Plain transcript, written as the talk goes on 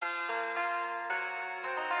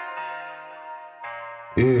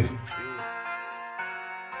Yeah.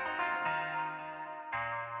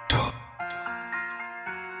 Talk.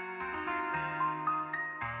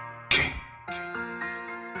 King.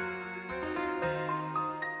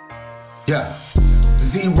 Yeah.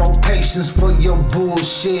 Zero patience for your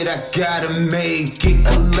bullshit, I gotta make it.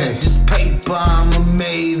 Collect this paper, I'm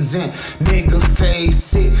amazing. Nigga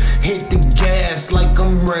face it, hit the gas like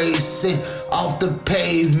I'm racing. Off the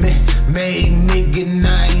pavement, made nigga, and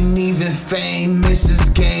I ain't even famous. This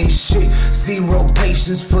gang shit. Zero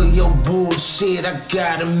patience for your bullshit, I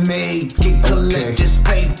gotta make it. Collect this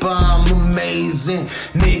paper, I'm amazing.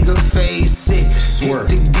 Nigga face it, hit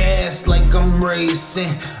the gas like I'm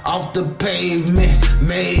racing. Off the pavement,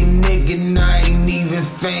 made nigga, and I ain't even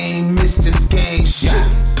famous. This gang shit.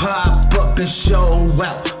 Pop up and show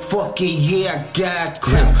out. Fuck it, yeah, I got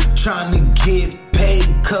clout. Tryna get paid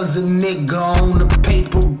cause a nigga on the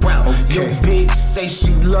paper route. Your bitch say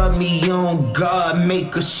she love me, on God,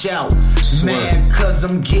 make her shout. Mad cause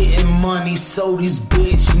I'm getting money, so these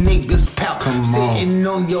bitch niggas pout. Sitting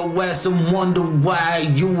on your ass and wonder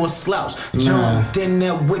why you a slouch. Jumped in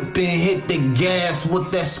that whip and hit the gas,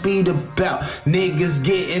 what that speed about? Niggas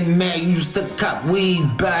getting mad, used to cop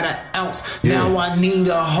weed by the ounce. Now I need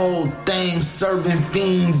a whole thing, serving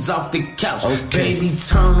fiends off the couch. Baby,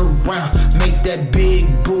 turn around, make that big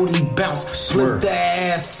booty bounce. Flip the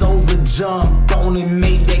ass over, jump on it,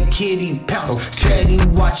 make that kitty pounce. Steady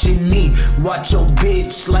watching me, watch your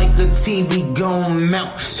bitch like a TV gon'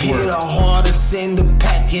 mount. Hit her harder, send her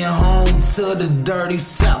packing home to the dirty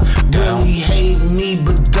south. Really hate me,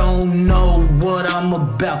 but don't know what I'm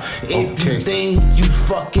about. If you think you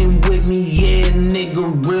fucking with me, yeah,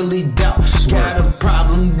 nigga, really doubt. Got a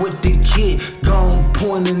problem with the kid, gon'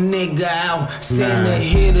 point a nigga out. Send a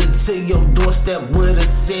hitter to your doorstep with a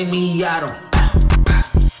semi-auto.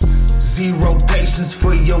 Zero patience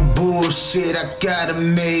for your bullshit, I gotta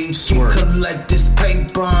make it. Collect this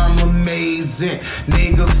paper, I'm amazing.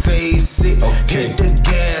 Nigga face it, hit the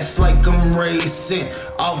gas like I'm racing.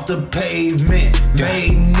 Off the pavement,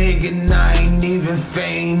 made nigga, and I ain't even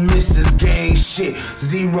famous. This gang shit.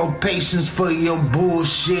 Zero patience for your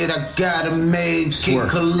bullshit, I gotta make it.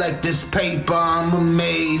 Collect this paper, I'm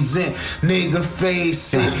amazing. Nigga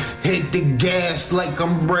face it, hit the gas like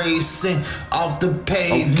I'm racing. Off the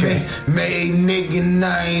pavement, made nigga, and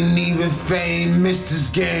I ain't even famous. This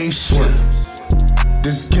gang shit.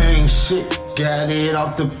 This gang shit, got it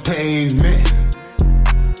off the pavement.